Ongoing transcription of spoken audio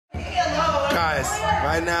Guys,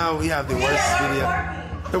 right now we have the worst video.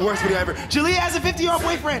 The worst video ever. Jaaliyah has a 50-year-old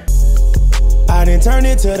boyfriend. I didn't turn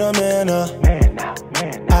it to the man,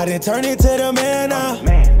 I didn't turn it to the man,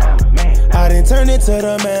 I didn't turn it to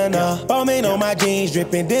the man, Bowman on my jeans,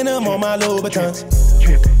 dripping denim on my Louboutins.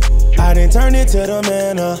 I didn't turn it to the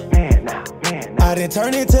man, I didn't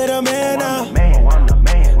turn it to the man,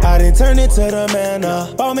 I didn't turn it to the man,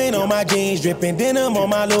 Bowman on my jeans, dripping denim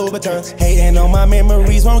on my Louboutins. Hating on my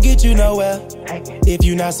memories won't get you nowhere. If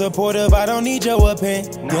you not supportive, I don't need your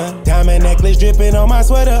opinion. Diamond necklace dripping on my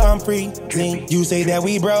sweater, I'm freezing. You say that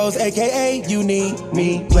we bros, aka you need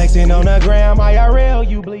me. Flexing on the gram, IRL,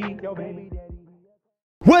 you bleed.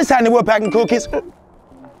 What's happening? We're packing cool kids.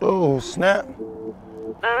 Oh, snap.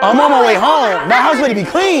 I'm on my way home. My house better be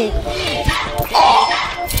clean. Oh.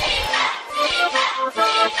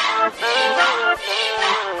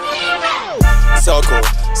 So cool,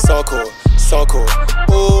 so cool, so cool.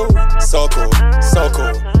 Ooh, so cool, so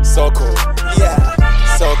cool, so cool. Yeah,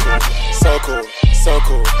 so cool, so cool, so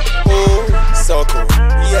cool. Ooh, so cool.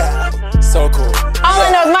 Yeah, so cool. All I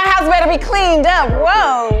know is my house better be cleaned up.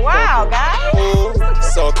 Whoa, wow, guys. Ooh,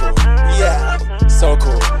 so cool. Yeah, so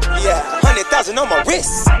cool. Yeah, 100,000 on my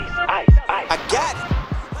wrist. I got it.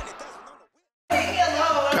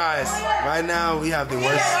 Guys, right now we have the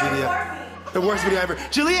worst video. The worst video ever.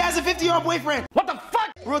 Jaaliyah has a 50-year-old boyfriend. What the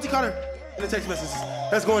fuck? Royalty caught her in the text messages.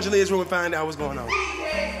 Let's go in Jaaliyah's room and find out what's going on.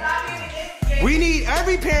 We need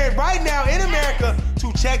every parent right now in America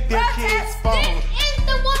to check their kids' phone. This is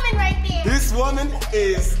the woman right there. This woman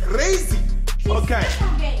is crazy. Okay,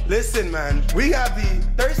 listen, man. We have the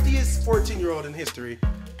thirstiest 14-year-old in history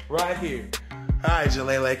right here. All right,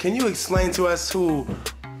 Jaaliyah, can you explain to us who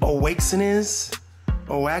Owaxen is?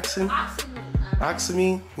 Owaxen?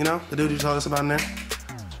 Oxamy, you know, the dude you told us about in there?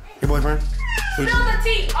 Your boyfriend? Spill the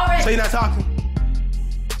tea already. So you're not talking?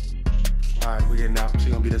 All right, we're getting out. She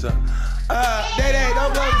gonna beat us up. Day,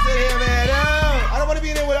 don't go sit here, man. No, I don't want to be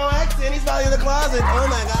in there with Owaxen. He's probably in the closet. Oh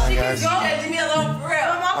my God. She can go. Leave me alone for real.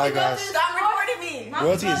 Hi, guys. Stop recording me.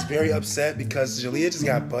 Royalty is very upset because Jaaliyah just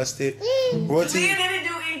got busted. Jaaliyah didn't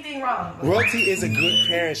do anything wrong. Royalty is a good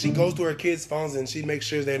parent. She goes through her kids' phones and she makes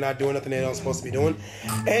sure they're not doing nothing they're not supposed to be doing.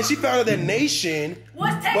 And she found out that Nation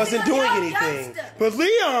wasn't doing anything. But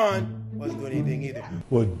Leon wasn't doing anything either.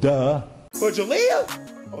 Well, duh. But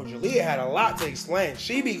Jaaliyah had a lot to explain.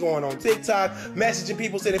 She be going on TikTok, messaging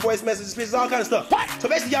people, sending voice messages, pictures, all kind of stuff. So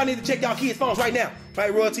basically, y'all need to check y'all kids' phones right now.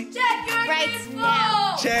 Right, Royalty? Check your kids'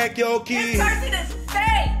 phones. Check your kids. This person is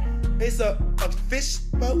fake. It's a fish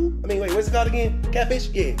bowl? I mean, wait, what's it called again? Catfish?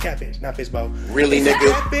 Yeah, catfish, not fish bowl. Really,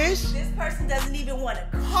 nigga? Catfish? This person doesn't even want to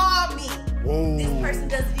call me. Whoa. This person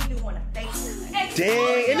doesn't even want to face me.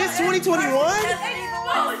 Dang, and it's 2021?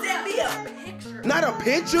 Exposure. Be a picture. Not a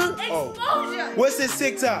picture? Exposure. What's his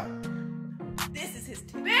TikTok? This is his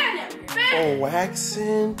TikTok.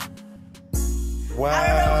 Waxing. Wow. I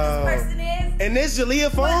don't know what this person is. And this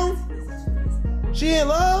Jaaliyah phone? She in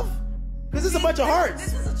love? Because it's a bunch of hearts.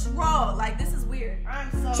 This is a troll. Like, this is weird.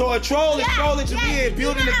 I'm So a troll is trolling Jaaliyah and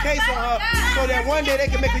building a case on her so that one day they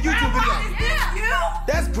can make a YouTube video. Is this you?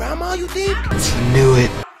 That's grandma, you think? Knew it.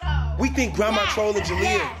 We think grandma trolling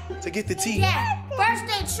Jaaliyah to get the tea. Yeah, first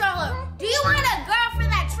they troll her. Do you want a girlfriend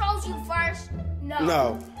that trolls you first?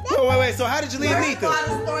 No. Wait. So how did Jaaliyah meet them?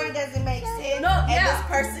 The story doesn't make sense. This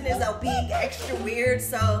person is being extra weird,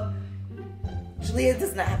 so Jaaliyah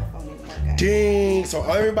does not have a phone anymore, guys. Dang. So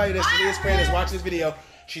everybody that's Jaaliyah's friend that's watching this video,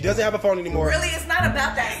 she doesn't have a phone anymore. Really, it's not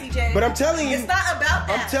about that, CJ. But I'm telling you, it's not about that.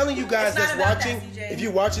 I'm telling you guys that's watching, if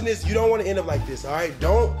you're watching this, you don't want to end up like this, all right?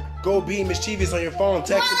 Don't go being mischievous on your phone,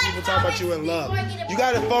 texting people talking about you in love. You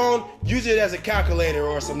got a phone, use it as a calculator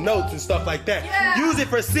or some notes and stuff like that. Yeah. Use it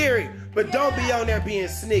for Siri, but don't be on there being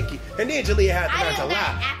sneaky. And then Jaaliyah had the nerve to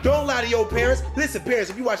lie. Don't lie to your parents. Listen,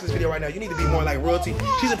 parents, if you're watching this video right now, you need to be more like Royalty.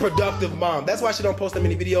 She's a productive mom. That's why she don't post that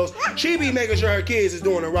many videos. She be making sure her kids is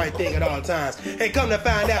doing the right thing at all times. And come to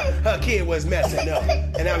find out, her kid was messing up.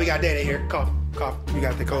 And now we got Daddy here. Cough. You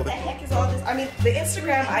got the COVID. What the heck is all this? I mean, the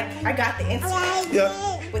Instagram, I got the Instagram. Yeah.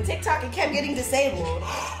 With TikTok, it kept getting disabled.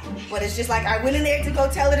 But it's just like, I went in there to go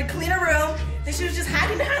tell her to clean her room, then she was just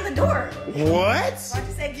hiding behind the door. What? So I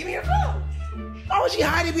just said, give me your phone. Why was she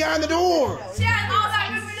hiding behind the door? She had all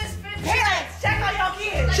that room for this bitch. Parents, check on y'all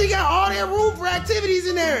kids. She got all that room for activities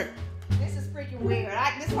in there. This is freaking weird.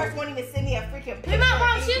 This person won't even send me a freaking picture. Hey,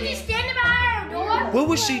 Mom, she was just standing behind her door. What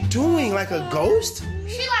was she doing? Like a ghost?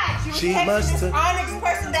 She must have. This Onyx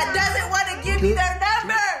person that doesn't want to give me their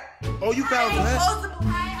number. Oh, you found that?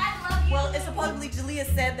 Well, it's supposedly Jaaliyah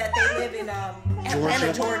said that they live in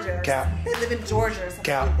Atlanta, Georgia. Cap. They live in Georgia or something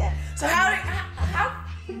Cap. like that. So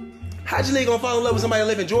How Jaaliyah gonna fall in love with somebody that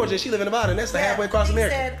live in Georgia and she live in Nevada and that's halfway across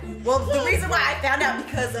America? Said, well, the reason why I found out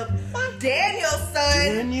because of Daniel's son.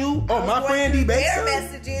 Daniel? Oh, my friend D-Bates. Their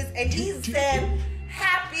messages, and he said,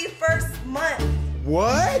 happy first month.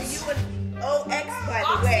 What? You and OX, by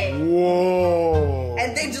the way. Whoa.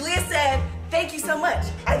 And then Jaaliyah said, thank you so much.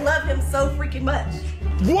 I love him so freaking much.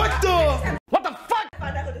 What the? What the fuck? I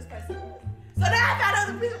found out who this person was. So now I found out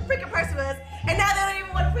who the freaking person was, and now they don't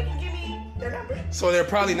even want to freaking give me their number. So they're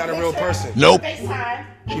probably not a real person. Nope. FaceTime.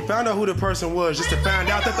 She found out who the person was just to find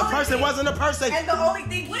out that the person wasn't a person. And the only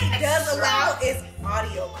thing he does allow is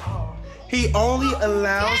audio call. He only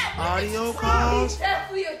allows audio calls?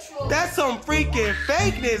 Definitely a troll. That's some freaking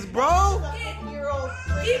fakeness, bro. 10-year-old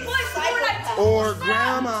He plays like Or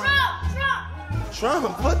grandma.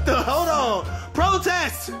 Trump, what the? Hold on.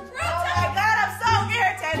 Protest. Oh my God, I'm so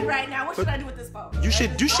irritated right now. What should I do with this phone? You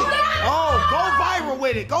should. Oh, go viral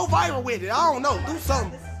with it. Go viral with it. I don't know. Do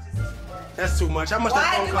something. That's too much. How much that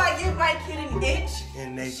Why phone do cost? I give my kid an inch?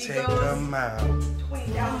 And they She take goes them out.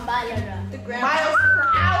 20 down miles per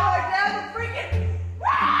hour down the freaking.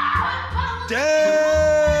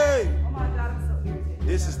 Dang! Oh my God, I'm so irritated.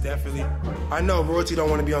 This is definitely. I know Royalty don't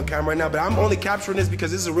want to be on camera right now, but I'm only capturing this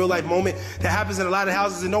because this is a real life moment that happens in a lot of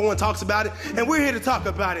houses and no one talks about it. And we're here to talk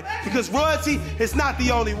about it because Royalty is not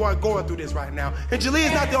the only one going through this right now. And Jaaliyah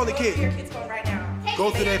is not the only Go to your kid. kid's phone right now.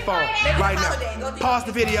 Go through their phone right now. Go Pause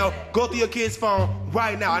the video. Go through your kid's phone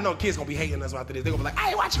right now. I know kids gonna be hating us after this. They're gonna be like, I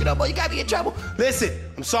ain't watching it no more. You gotta be in trouble. Listen,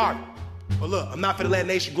 I'm sorry. But look, I'm not for the Latin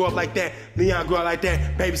Nation grow up like that. Leon grew up like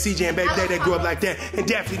that. Baby CJ and Baby Day, they grew up like that. And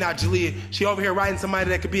definitely not Jaaliyah. She over here writing somebody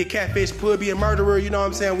that could be a catfish, could be a murderer. You know what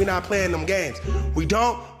I'm saying? We're not playing them games. We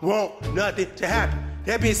don't want nothing to happen.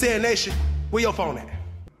 That being said, Nation, where your phone at?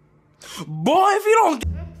 Boy, if you don't...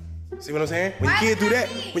 See what I'm saying? When your kid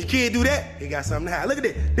do that, he got something to hide. Look at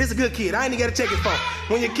this. This is a good kid. I ain't even got to check his phone.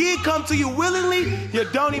 When your kid come to you willingly, you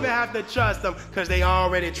don't even have to trust them because they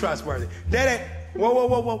already trustworthy. That ain't...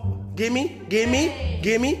 Whoa. Gimme.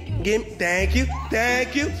 Thank you.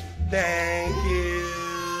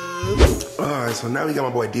 All right, so now we got my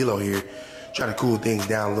boy D-Lo here. Try to cool things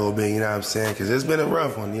down a little bit, you know what I'm saying? Because it's been a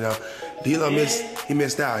rough one, you know. D-Lo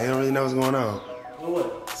missed out. He don't really know what's going on.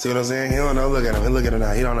 See what I'm saying? He don't know. Look at him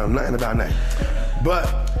now. He don't know nothing about nothing. But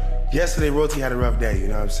yesterday, Royalty had a rough day, you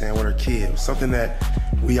know what I'm saying, with her kid. It was something that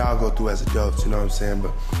we all go through as adults, you know what I'm saying?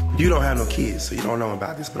 But you don't have no kids, so you don't know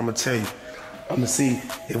about this. But I'm going to tell you. I'm going to see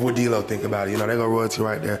if what D-Lo think about it. You know, there go Royalty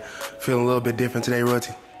right there. Feeling a little bit different today,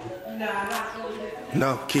 Royalty? No, I'm not feeling different.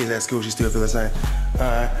 No? Kids at school, she still feel the same? All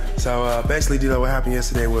right. So basically, D-Lo, what happened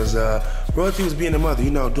yesterday was Royalty was being a mother,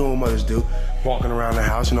 you know, doing what mothers do. Walking around the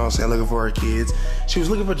house, you know what I'm saying, looking for her kids. She was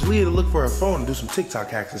looking for Jaaliyah to look for her phone and do some TikTok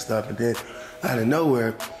hacks and stuff. And then, out of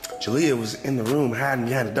nowhere, Jaaliyah was in the room hiding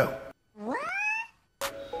behind the door. What?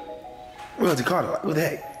 Royalty caught her, like, what the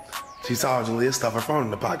heck? She saw Jaaliyah stuff her phone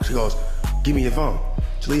in the pocket. She goes, give me your phone.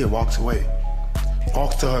 Jaaliyah walks away.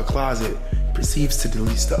 Walks to her closet, proceeds to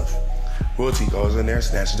delete stuff. Royalty goes in there,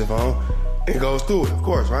 snatches the phone, and goes through it, of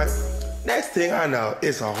course, right? Next thing I know,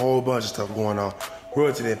 it's a whole bunch of stuff going on.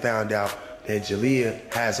 Royalty then found out that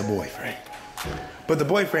Jaaliyah has a boyfriend. But the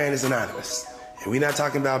boyfriend is anonymous. And we're not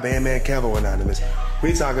talking about Bandman Kevo anonymous.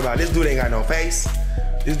 We talking about this dude ain't got no face.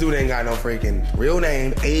 This dude ain't got no freaking real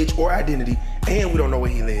name, age, or identity. And we don't know where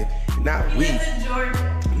he live. Not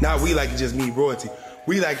we like to just meet Royalty.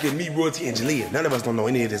 We like to meet Royalty and Jaaliyah. None of us don't know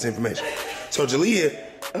any of this information. So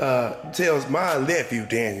Jaaliyah tells my nephew,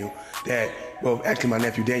 Daniel, that, well, actually my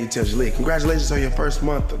nephew, Daniel, tells Jaaliyah, congratulations on your first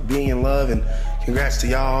month of being in love and congrats to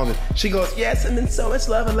y'all. And she goes, yes, I'm in so much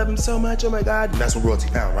love. I love him so much. Oh my God. And that's what Royalty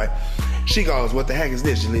found, right? She goes, what the heck is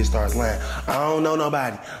this? Jaaliyah starts lying. I don't know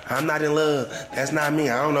nobody. I'm not in love. That's not me.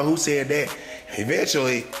 I don't know who said that.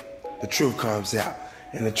 Eventually, the truth comes out.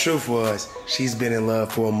 And the truth was, she's been in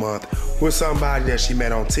love for a month with somebody that she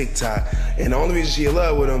met on TikTok. And the only reason she in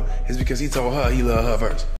love with him is because he told her he loved her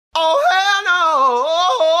first. Oh, hell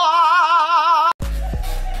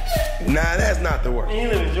no! Nah, that's not the word. He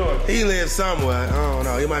live in Georgia. He lives somewhere. I don't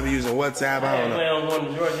know. He might be using WhatsApp. I don't know. I'm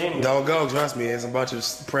going to Georgia anyway. Don't go. Trust me. It's a bunch of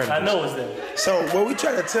predators. I know it's that. So what we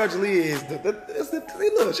try to tell Jaaliyah is,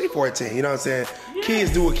 look, she's 14. You know what I'm saying? Yeah.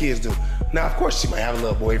 Kids do what kids do. Now, of course, she might have a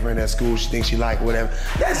little boyfriend at school. She thinks she like whatever.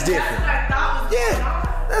 That's different.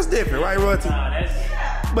 Yeah, that's different, right, Royalty? Nah, that's...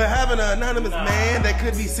 But having an anonymous man that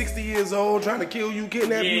could be 60 years old trying to kill you,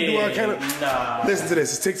 kidnap you, do all kind of... Nah. Listen to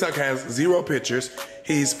this. His TikTok has 0 pictures.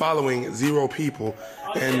 He's following 0 people.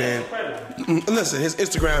 And then, listen, his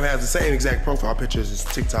Instagram has the same exact profile pictures as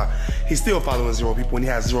TikTok. He's still following 0 people and he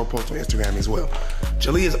has 0 posts on Instagram as well.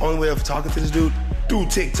 Jaaliyah's only way of talking to this dude through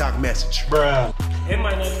TikTok message. Bruh. It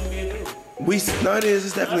might not even be a dude. No, it is.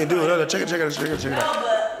 It's definitely a dude. No, check it. No,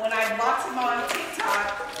 but when I blocked him on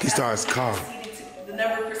TikTok, he starts calling. The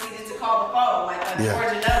number proceeded to call the phone, like a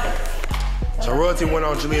Georgia number. So Royalty went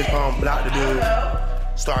on Jaaliyah's phone, blocked the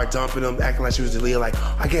dude, started dumping him, acting like she was Jaaliyah, like,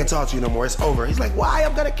 I can't talk to you no more, it's over. He's like, why?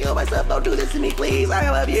 I'm gonna kill myself, don't do this to me, please, I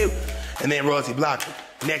love you. And then Royalty blocked him.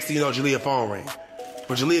 Next thing you know, Jaaliyah's phone rang.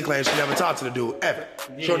 But Jaaliyah claims she never talked to the dude, ever.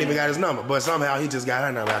 She don't even got his number, but somehow he just got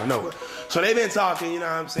her number out of nowhere. So they've been talking, you know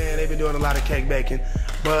what I'm saying? They've been doing a lot of cake baking,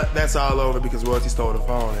 but that's all over because Royalty stole the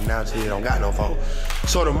phone and now Jaaliyah don't got no phone.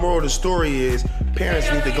 So the moral of the story is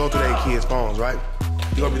parents need to go through their kids' phones, right?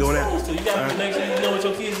 You gonna be doing that? So you gotta make sure you know what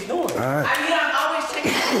your kids is doing. All right. I mean, I'm always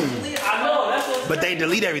checking Jaaliyah. I know, that's what. But they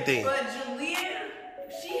delete everything. But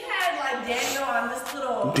Jaaliyah, she had like Daniel on this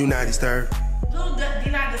little Do not disturb.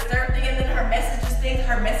 do not disturb thing, and then her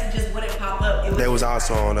messages wouldn't pop up. They was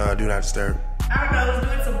also on Do Not Disturb. I don't know, it was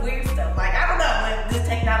doing some weird stuff. Like, I don't know what this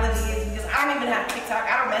technology is because I don't even have TikTok.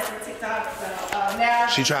 I don't mess with TikTok. So now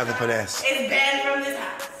She tried to finesse. it's banned from this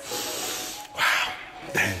house. Wow.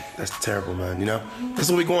 Dang, that's terrible, man, you know? This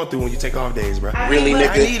is what we going through when you take off days, bro. Really,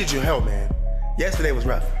 I needed your help, man. Yesterday was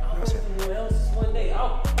rough. What else is one day?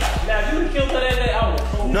 Now, if you would killed her that day,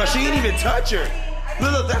 I would. No, she didn't even touch her.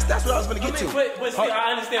 Look, that's what I was gonna get to. But see,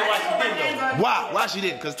 I understand why she did though. Why? Why she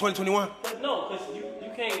did? Because 2021? But no, because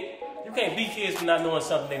you can't beat kids for not knowing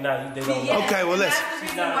something they don't know. Yeah, Okay, well, listen. That's the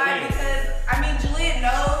reason why, because, I mean, Jaaliyah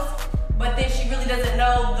knows, but then she really doesn't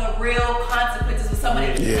know the real consequences of somebody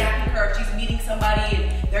kidnapping her. If she's meeting somebody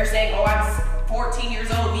and they're saying, oh, I'm 14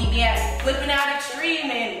 years old, meet me at flipping out extreme,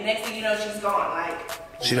 and next thing you know, she's gone. Like,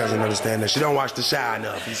 She doesn't understand that. She don't watch The Shy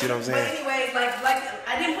enough. You see what I'm but saying? anyways, like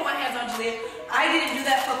I didn't put my hands on Jaaliyah. I didn't do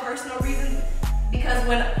that for personal reasons because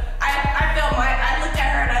when I felt I looked at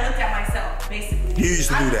her and I looked at myself, basically. You used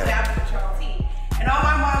to do that. I was the Charles T. And all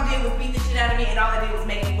my mom did was beat the shit out of me, and all it did was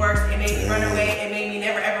make me worse. It made me run away. It made me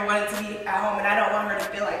never ever wanted to be at home, and I don't want her to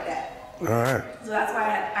feel like that. All right. So that's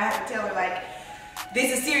why I had to tell her, like,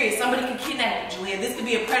 this is serious. Somebody can kidnap you, Jaaliyah. This could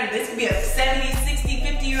be a predator. This could be a 70, 60,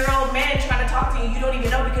 50-year-old man trying to talk to you. You don't even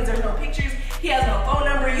know because there's no pictures. He has no phone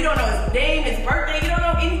number. You don't know his name, his birthday. You don't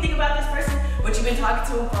know anything about this person, but you've been talking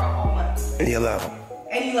to him for a whole month. And you love him.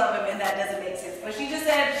 And you love him, and that doesn't make sense. But she just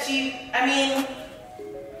said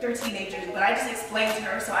they're teenagers, but I just explained to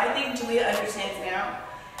her. So I think Jaaliyah understands now.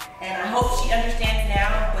 And I hope she understands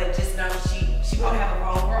now, but just know she won't have a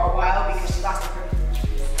phone for a while because she lost her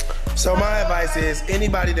privilege. So my advice is,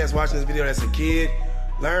 anybody that's watching this video that's a kid,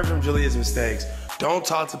 learn from Jaaliyah's mistakes. Don't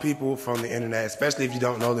talk to people from the internet, especially if you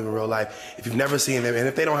don't know them in real life, if you've never seen them, and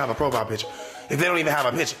if they don't have a profile picture, if they don't even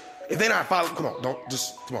have a picture, if they're not following, come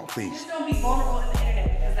on, please. Just don't be vulnerable on the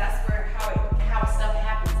internet because that's where how stuff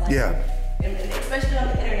happens. Like, Yeah. And especially on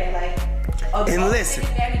the internet, like, And listen.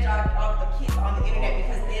 take advantage of the kids on the internet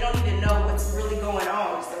because they don't even know what's really going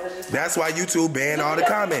on. So it's just That's why YouTube banned all the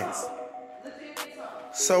comments.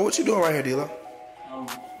 So what you doing right here, D-Lo?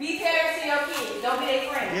 be parents to your kids. Don't be their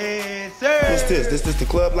friends. Yes, sir. What's this? This is the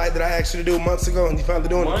club light that I asked you to do months ago, and you finally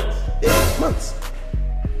doing Months? it? Yeah, months.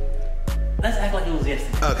 Let's act like it was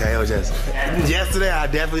yesterday. Okay, it was yesterday. Yesterday, I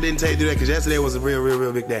definitely didn't tell you to do that because yesterday was a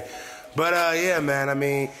real big day. But yeah, man, I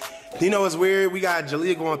mean, you know, it's weird. We got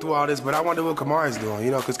Jaaliyah going through all this, but I wonder what Kamari's doing,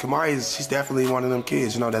 you know, because she's definitely one of them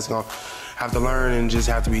kids, you know, that's going to have to learn and just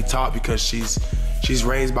have to be taught because she's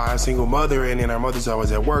raised by a single mother, and then her mother's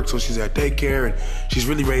always at work, so she's at daycare, and she's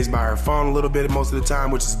really raised by her phone a little bit most of the time,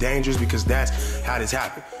 which is dangerous because that's how this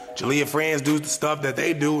happened. Jaaliyah friends do the stuff that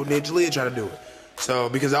they do, and then Jaaliyah try to do it. So,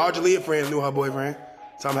 because all Jaaliyah friends knew her boyfriend,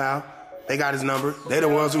 somehow, they got his number. They the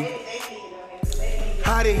ones who...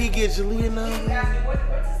 How did he get Jaaliyah number?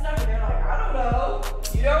 What's his number? They're like, I don't know.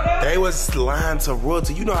 You don't know? They was lying to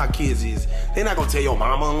Royalty. You know how kids is. They're not gonna tell your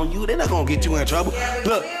mama on you. They're not gonna get you in trouble. Yeah, but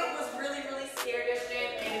Look. Jaaliyah was really scared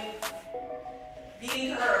yesterday and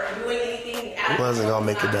beating her or doing anything out of Wasn't gonna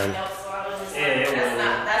make it done. So I was just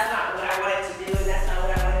like, that's not what I wanted to do, and that's not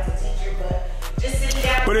what I wanted to teach her, but just sitting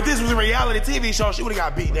down. But if this was a reality TV show, she would've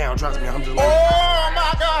got beat down. Trust me, I'm just like, oh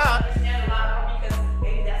my God. I understand a lot more because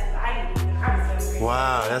maybe that's what I needed when I was younger.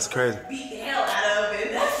 wow, that's crazy. Beat the hell out of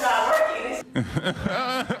it. That's not working.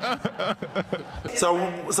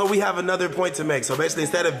 So we have another point to make. So basically,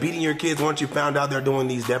 instead of beating your kids once you found out they're doing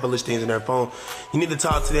these devilish things in their phone, you need to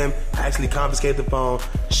talk to them, actually confiscate the phone,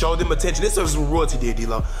 show them attention. This is what Royalty did,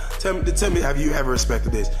 D-Lo. Tell me, have you ever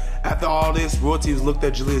respected this? After all this, Royalty looked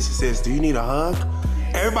at Jaaliyah. She says, "Do you need a hug?"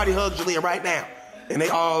 Everybody hug Jaaliyah right now, and they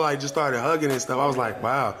all like just started hugging and stuff. I was like,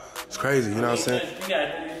 wow, it's crazy. You know what I'm saying?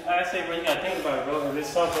 I say, bro, you gotta think about it, bro. If it's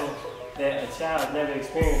something that a child never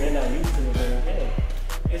experienced, they're not used to it, then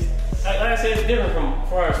yeah. It's like I said, it's different from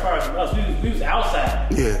as far as us. We was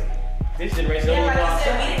outside. Yeah. This generation don't Yeah, even like go I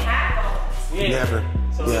said, we outside. didn't have phones. Yeah. Never.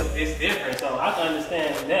 So Yeah. it's different. So I can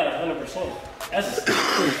understand that 100%. That's just And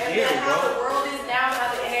scary, then how the bro. world is now,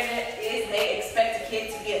 how the internet is, they expect a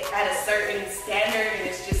kid to get at a certain standard, and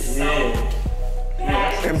it's just so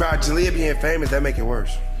bad. And by Jaaliyah being famous, that make it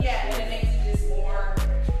worse. Yeah, and it makes it just more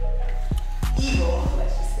evil.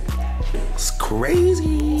 Let's just say that. It's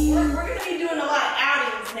crazy. We're gonna be doing a lot of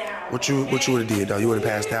outings now. What you would have did though? You would have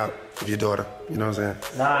passed out with your daughter. You know what I'm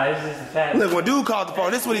saying? Nah, it's just a fact. Look, when dude called the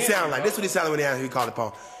phone, this is what he sounded like. This is what he sounded when he called the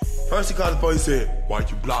phone. First he called the phone, he said, "Why'd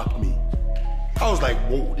you block me?" I was like,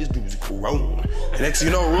 whoa, this dude's grown. And next thing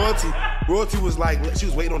you know, Royalty was like, she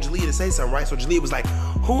was waiting on Jaaliyah to say something, right? So Jaaliyah was like,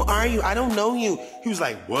 "Who are you? I don't know you." He was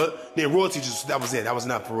like, "What?" Then Royalty that was it. That was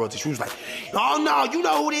enough for Royalty. She was like, "Oh no, you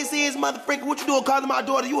know who this is, motherfucker. What you doing calling my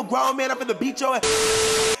daughter? You a grown man up in the beach, your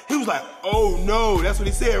ass." He was like, "Oh no," that's what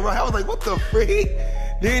he said, right? I was like, "What the freak?"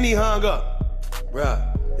 Then he hung up. Bruh,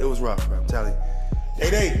 it was rough, bro, I'm telling you.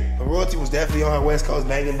 But Royalty was definitely on her West Coast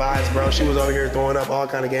banging vibes, bro. She was over here throwing up all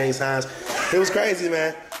kind of gang signs. It was crazy,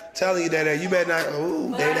 man. Telling you that you better not. Ooh,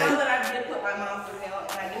 But I know that I did put my mom through hell,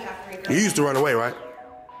 and I do have to regret. You used to run away, right?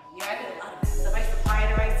 Yeah, I did a lot of bad stuff. I used to fight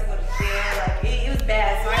her, I used to go to jail. Like it was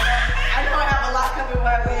bad. So I know I have a lot coming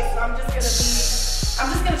my way. So I'm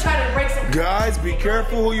just gonna try to break some. Guys, be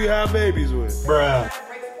careful who you have babies with. Bruh. Try to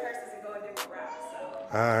break some curses and go a different route.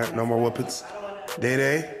 So All right, no more whoopings.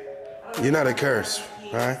 Day, you're not a curse,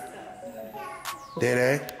 all right?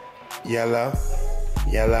 Day, yellow.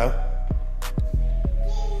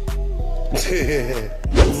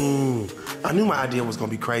 I knew my idea was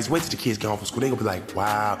gonna be crazy. Wait till the kids get home from school. They gonna be like,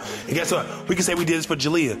 wow. And guess what? We can say we did this for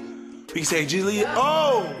Jaaliyah. We can say, Jaaliyah,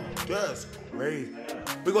 oh, that's crazy.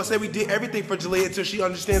 We're gonna say we did everything for Jaaliyah until she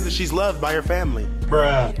understands that she's loved by her family.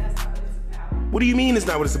 Bruh. What do you mean it's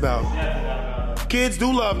not what it's about? Kids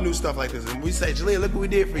do love new stuff like this. And we say, Jaaliyah, look what we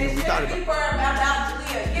did for you. We thought about it.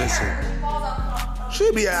 Listen.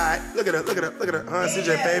 She'll be alright. Look at her. Huh? It's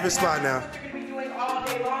your favorite spot now.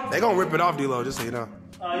 They gonna rip it off, D-Lo, just so you know.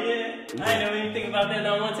 Oh yeah? I ain't never even think about that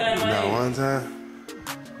not one time. Not one time.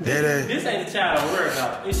 Day. This ain't the child I worry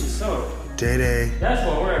about. It's your son. Day. That's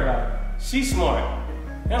what I worry about. She's smart.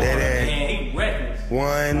 Day. Man, he reckless.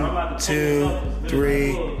 1, 2,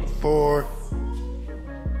 3, 4,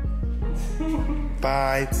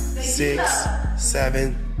 5, 6,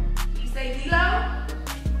 7. You say D-Lo?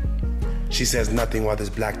 She says nothing while this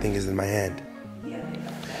black thing is in my hand.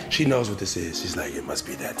 She knows what this is. She's like, it must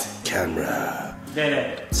be that camera.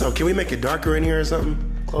 So can we make it darker in here or something?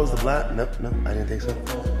 Close the black? Nope, I didn't think so.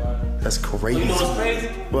 That's crazy. You know what's crazy?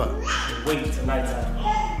 What? Wait till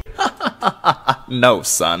nighttime. No,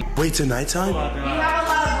 son. Wait till nighttime? We have a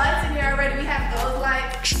lot of lights in here already. We have those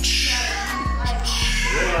lights.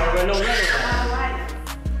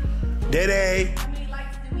 Day.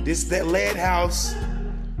 This that lead house.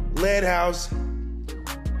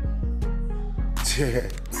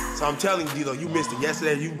 So I'm telling you, D-Lo, you missed it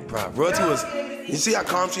yesterday. Royalty was. You see how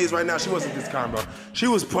calm she is right now? She wasn't this calm, bro. She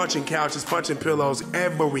was punching couches, punching pillows,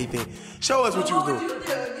 everything. Show us what you was doing.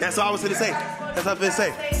 That's all I was gonna say. That's what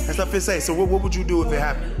I'm gonna say. So what would you do if it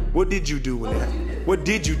happened? What did you do when it happened? What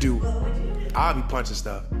did you do? I'll be punching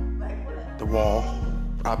stuff. The wall.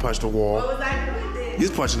 I punched the wall. What was I doing then? You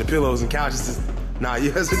just punching the pillows and couches. Nah,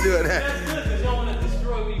 you wasn't doing that. You don't want to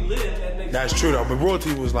destroy where you live. That's true though, but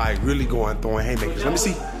Royalty was like really throwing haymakers. Let me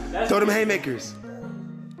see. Throw them haymakers.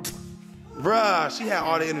 Bruh, she had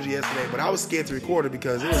all the energy yesterday, but I was scared to record it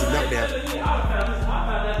because it was a meltdown. I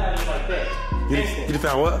found that address like that. You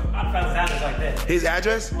found what? I found his address like that. His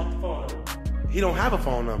address? Off the phone number. He don't have a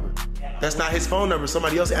phone number. That's not his phone number.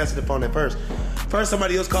 Somebody else answered the phone at first. First,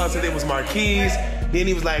 somebody else called and said it was Marquise. Then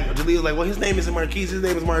he was like, Jaaliyah was like, well, his name isn't Marquise, his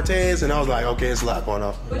name is Martez. And I was like, okay, it's a lot going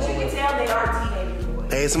on. But you can tell they are teenage boys.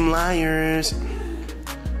 They some liars.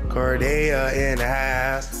 Cordelia in the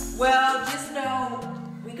house. Well, just know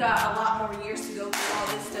we got a lot more years to go through all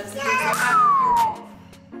this stuff. So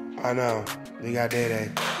I know. We got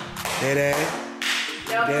Day.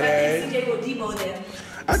 now, CJ will debo them.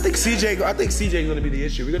 I think CJ gonna be the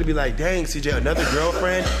issue. We're gonna be like, dang, CJ, another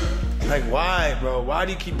girlfriend? Like, why, bro? Why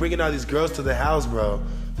do you keep bringing all these girls to the house, bro?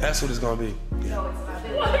 That's what it's gonna be. No,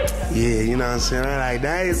 it's not. Yeah, you know what I'm saying? I'm like,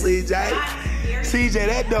 dang, CJ,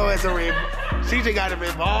 that door is CJ got a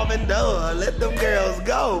revolving door. Let them girls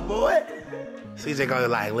go, boy. CJ gonna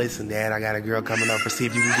like, listen, Dad, I got a girl coming up for see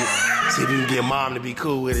if you can get mom to be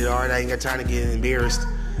cool with it. All right, I ain't got time to get embarrassed.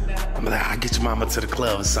 I'm like, I'll get your mama to the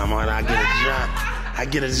club or something. I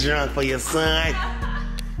get a drunk for your son.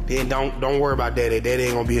 Then don't worry about Daddy. Daddy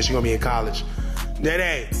ain't gonna be here. She gonna be in college.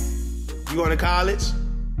 Daddy, you going to college?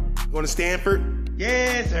 You going to Stanford?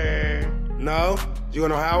 Yes, sir. No? You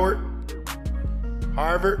going to Howard?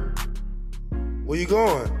 Harvard? Where you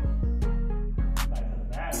going?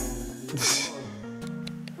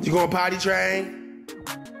 You going potty train?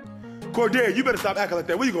 Cordair, you better stop acting like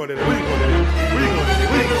that. Where you going today? Where you going today?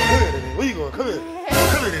 Where you going today? Where you going? Come here.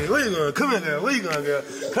 Come here, where you going? Come here, girl. Where you going, girl?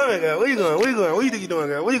 Come here, girl. Where you going? Where you going? What you think you doing,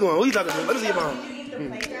 girl? Where you going? What you talking to? Let me see your phone.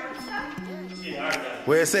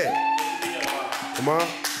 Where it's at? Come on.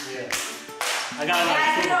 I got like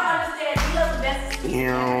I don't understand. You love the best.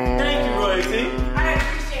 Thank you, Royalty. I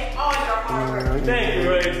appreciate all your hard work. Thank you,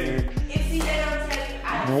 Royalty. If CJ don't tell you, I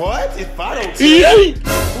What? If I don't tell you?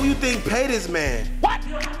 Who you think paid this man? What?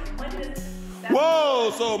 You don't have to money this.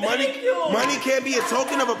 Whoa, so money can't be a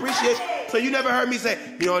token of appreciation. So you never heard me say,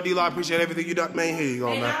 you know what, D-Law, I appreciate everything you done. Man, here you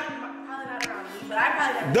go, man. Probably not around me, but I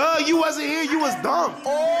probably Duh, you wasn't here. You was dumb.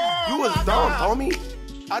 You was dumb, homie.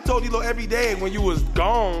 I told D-Lo every day when you was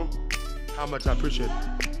gone how much I appreciate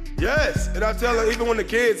it. Yes, and I tell her even when the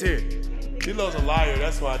kids here. D-Lo's a liar,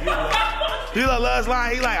 that's why. D-Lo loves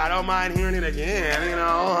lying. He like, I don't mind hearing it again, you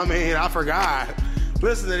know. I mean, I forgot.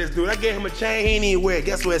 Listen to this dude. I gave him a chain he didn't even wear.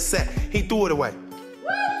 Guess where it's set? He threw it away.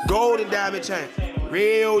 Gold and diamond chain.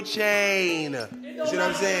 Real chain. You see what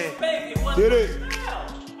I'm saying? Did it?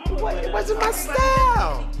 It wasn't my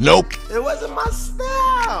style. Nope. It wasn't my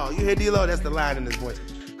style. You hear D-Lo? That's the line in this voice.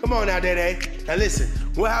 Come on now, Dede. Now listen,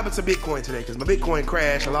 what happened to Bitcoin today? Because my Bitcoin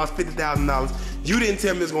crashed. I lost $50,000. You didn't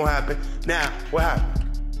tell me this was going to happen. Now, what happened?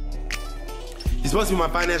 You're supposed to be my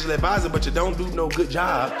financial advisor, but you don't do no good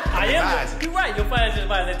job. I am. You're right. Your financial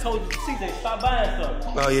advisor told you, CJ, stop buying stuff.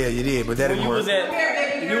 Oh yeah, you did, but that didn't work.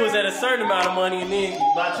 You was at a certain amount of money, and then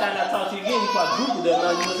by the time I talked to you again, you quadrupled that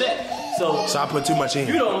amount you was at. So I put too much in.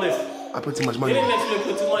 You don't listen. I put too much money They in. didn't let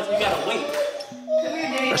you put too much. You gotta wait.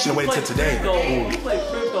 I should have waited till today. You play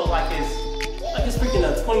crypto like it's freaking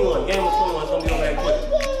a 21. Game of 21 is gonna be over that quick.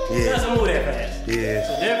 Yeah. It doesn't move that fast. Yeah.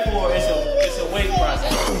 So therefore, it's a wait process.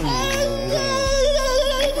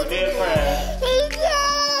 For dead friends.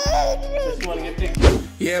 Just want to get picked.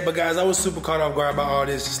 Yeah, but guys, I was super caught off guard by all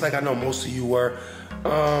this, just like I know most of you were.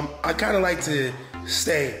 I kind of like to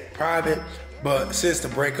stay private, but since the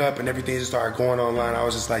breakup and everything just started going online, I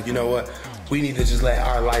was just like, you know what? We need to just let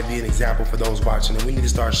our life be an example for those watching, and we need to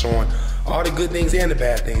start showing all the good things and the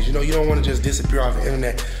bad things. You know, you don't want to just disappear off the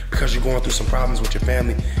internet because you're going through some problems with your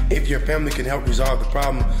family. If your family can help resolve the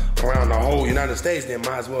problem around the whole United States, then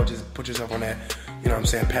might as well just put yourself on that, you know what I'm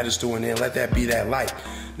saying, pedestal, and then let that be that light.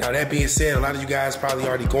 Now, that being said, a lot of you guys probably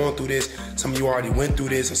already going through this. Some of you already went through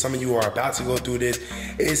this, or some of you are about to go through this.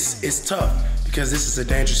 It's tough because this is a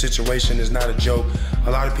dangerous situation. It's not a joke.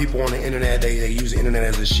 A lot of people on the internet, they use the internet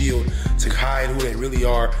as a shield to hide who they really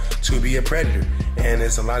are, to be a predator. And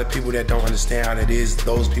there's a lot of people that don't understand how that is.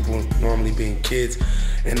 Those people normally being kids,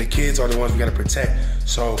 and the kids are the ones we gotta protect.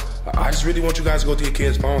 So I just really want you guys to go through your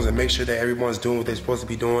kids' phones and make sure that everyone's doing what they're supposed to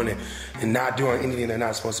be doing and not doing anything they're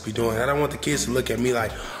not supposed to be doing. I don't want the kids to look at me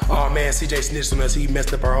like, oh man, CJ snitched on us, he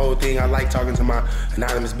messed up our whole thing. I like talking to my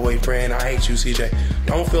anonymous boyfriend. I hate you, CJ.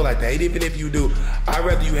 Don't feel like that. Even if you do, I'd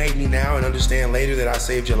rather you hate me now and understand later that I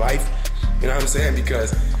saved your life. You know what I'm saying?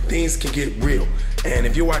 Because things can get real. And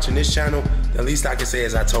if you're watching this channel, the least I can say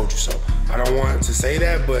is I told you so. I don't want to say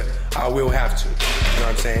that, but I will have to. You know what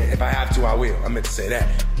I'm saying? If I have to, I will. I meant to say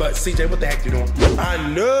that. But CJ, what the heck you doing? I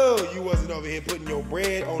know you wasn't over here putting your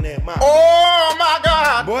bread on that mouth. Oh my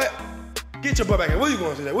God! Boy, get your butt back here. Where you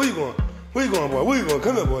going, CJ? Where you going? Where you going, boy? Where you going?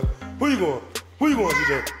 Come here, boy. Where you going? Where you going,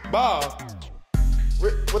 CJ? Ball.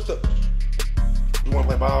 What the? You want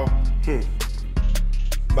to play ball?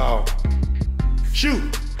 Ball.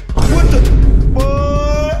 Shoot. What the?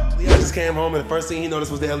 Boy. Leon just came home and the first thing he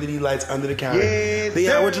noticed was the LED lights under the counter. Yeah,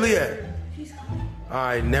 Leon, where'd you leave at? All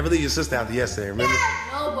right, never leave your sister after yesterday, remember?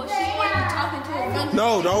 No, but she wasn't talking to her friends.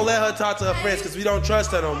 No, don't let her talk to her friends because we don't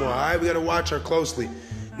trust her no more, all right? We got to watch her closely.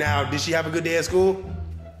 Now, did she have a good day at school?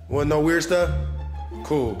 Wasn't no weird stuff?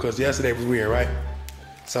 Cool, because yesterday was weird, right?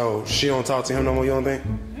 So she don't talk to him no more, you don't think?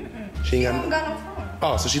 She ain't got no phone.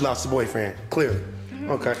 Oh, so she lost her boyfriend, clearly.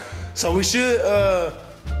 Okay. So we should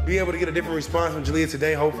be able to get a different response from Jaaliyah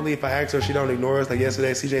today. Hopefully, if I ask her, she don't ignore us like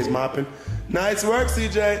yesterday. CJ's mopping. Nice work,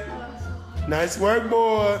 CJ. Nice work,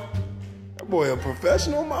 boy. That boy a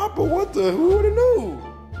professional mopper. What the? Who would have knew?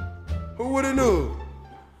 Who would have knew?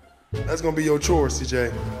 That's gonna be your chore,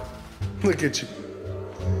 CJ. Look at you.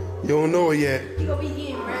 You don't know it yet. You gonna be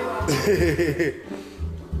getting very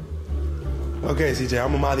well. Okay, CJ,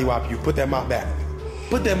 I'm gonna mollywop you. Put that mop back.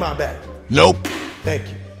 Put that mop back. Nope. Thank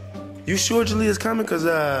you. You sure Jaaliyah's coming? Cause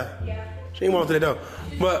she ain't walk through the door.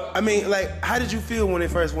 But I mean, like, how did you feel when it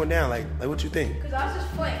first went down? Like what you think? Cause I was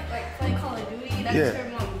just playing Call of Duty. That's her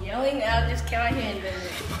mom yelled annoying, and I just came out here and did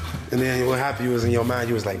it. And then what happened? You was in your mind.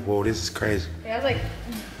 You was like, "Whoa, this is crazy." Yeah, I was like.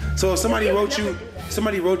 So if somebody wrote you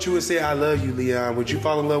and said, "I love you, Leon," would you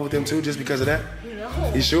fall in love with them too just because of that?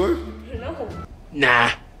 No. You sure? No.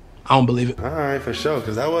 Nah, I don't believe it. All right, for sure.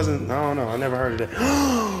 Cause that wasn't. I don't know. I never heard of that.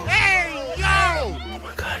 Hey, yo! Oh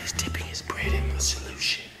my God, he's dipping his bread in the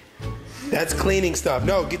solution. That's cleaning stuff.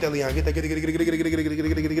 No, get that, Leon. Get that. Get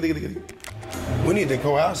it. We need to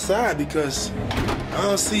go outside because I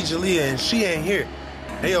don't see Jaaliyah and she ain't here.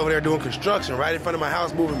 They over there doing construction right in front of my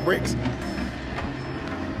house, moving bricks.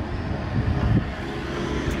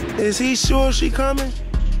 Is he sure she coming?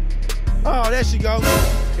 Oh, there she go.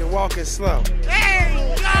 She's walking slow.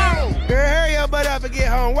 Hey, yo! Girl, hurry your butt up and get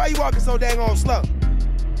home. Why you walking so dang on slow?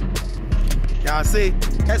 Y'all see?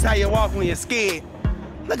 That's how you walk when you're scared.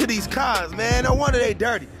 Look at these cars, man. No wonder they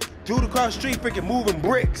dirty. Dude across the street freaking moving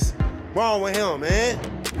bricks. Wrong with him, man.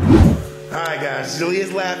 All right, guys.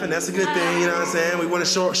 Jaaliyah's laughing. That's a good thing, you know what I'm saying? We want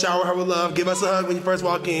to shower her with love. Give us a hug when you first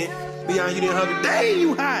walk in. Leon, you didn't hug her. Dang,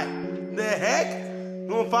 you hot. The heck?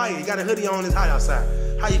 You on fire. You got a hoodie on. It's hot outside.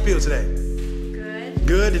 How you feel today? Good.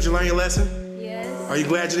 Good? Did you learn your lesson? Yes. Are you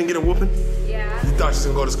glad you didn't get a whooping? Yeah. You thought you was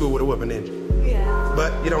going to go to school with a whooping, didn't you? Yeah.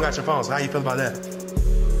 But you don't got your phone, so how you feel about that?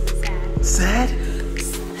 Sad. Sad?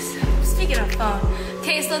 Speaking of phone,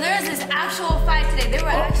 okay, so there was this actual fight today. They were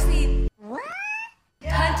actually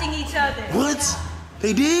punching each other. What?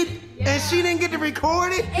 They did? Yeah. And she didn't get to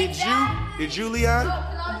record it? Exactly. Did you, Leon? No,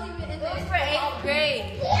 because I was even in there for 8th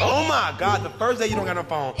grade. Oh my God, the first day you don't got no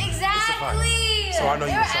phone. Exactly. So I know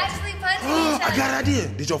you They were were salty. actually punching each other. I got an idea.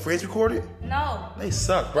 Did your friends record it? No. They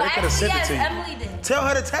suck, bro. Well, They could have actually, sent it to you. Emily did. Tell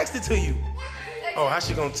her to text it to you. Oh, how's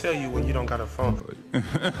she gonna tell you when you don't got a phone?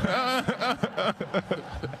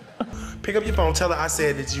 Pick up your phone, tell her I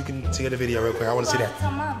said that you can see the video real quick. I want to see that.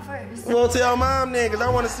 Tell mom first. Well, tell mom then, because I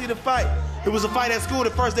want to see the fight. It was a fight at school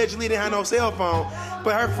the first day Jaaliyah didn't have no cell phone,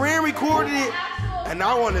 but her friend recorded it, and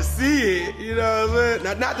I want to see it. You know what I'm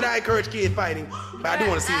saying? Not that I encourage kids fighting, but I do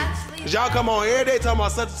want to see it. Because y'all come on every day talking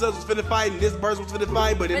about such and such was finna fight, and this person was finna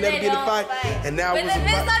fight, but it never get to fight. And now it was a fight.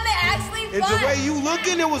 They actually And the way you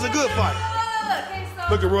looking, it was a good fight.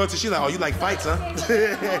 Look at Royalty, she like, oh, you like fights, huh?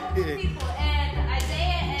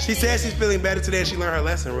 She said she's feeling better today and she learned her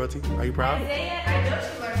lesson, Royalty. Are you proud? I know she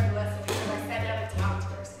learned her lesson because I sat down and talked to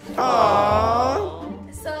her. Aww.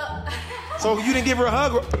 So you didn't give her a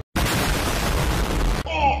hug?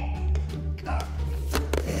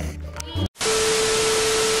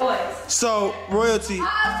 So, Royalty. I was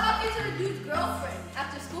talking to the dude's girlfriend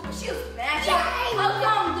after school, but she was mad. How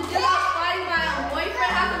come the dude was fighting my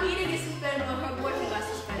boyfriend? How come he didn't get suspended, but her boyfriend got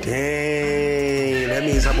suspended? Dang, that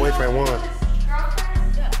means her boyfriend won.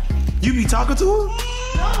 Girlfriend? Yeah. You be talking to her?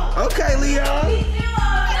 No. Okay, Leon.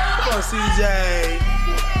 Come on, CJ.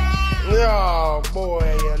 Oh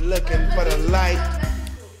boy, you're looking for the light.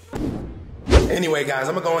 Anyway, guys,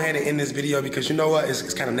 I'm gonna go ahead and end this video because you know what?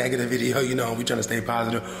 It's kind of negative video, you know, we trying to stay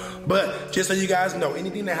positive. But just so you guys know,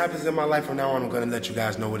 anything that happens in my life from now on, I'm gonna let you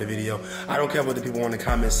guys know with the video. I don't care what the people in the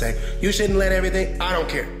comments say. You shouldn't let everything. I don't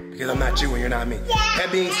care because I'm not you and you're not me. That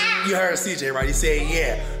means you heard CJ, right? He said,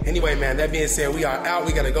 yeah. Anyway, man, that being said, we are out.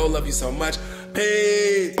 We gotta go. Love you so much.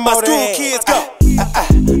 Peace. My school kids go.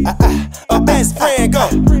 My best friend go.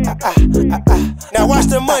 Now watch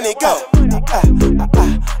the money go.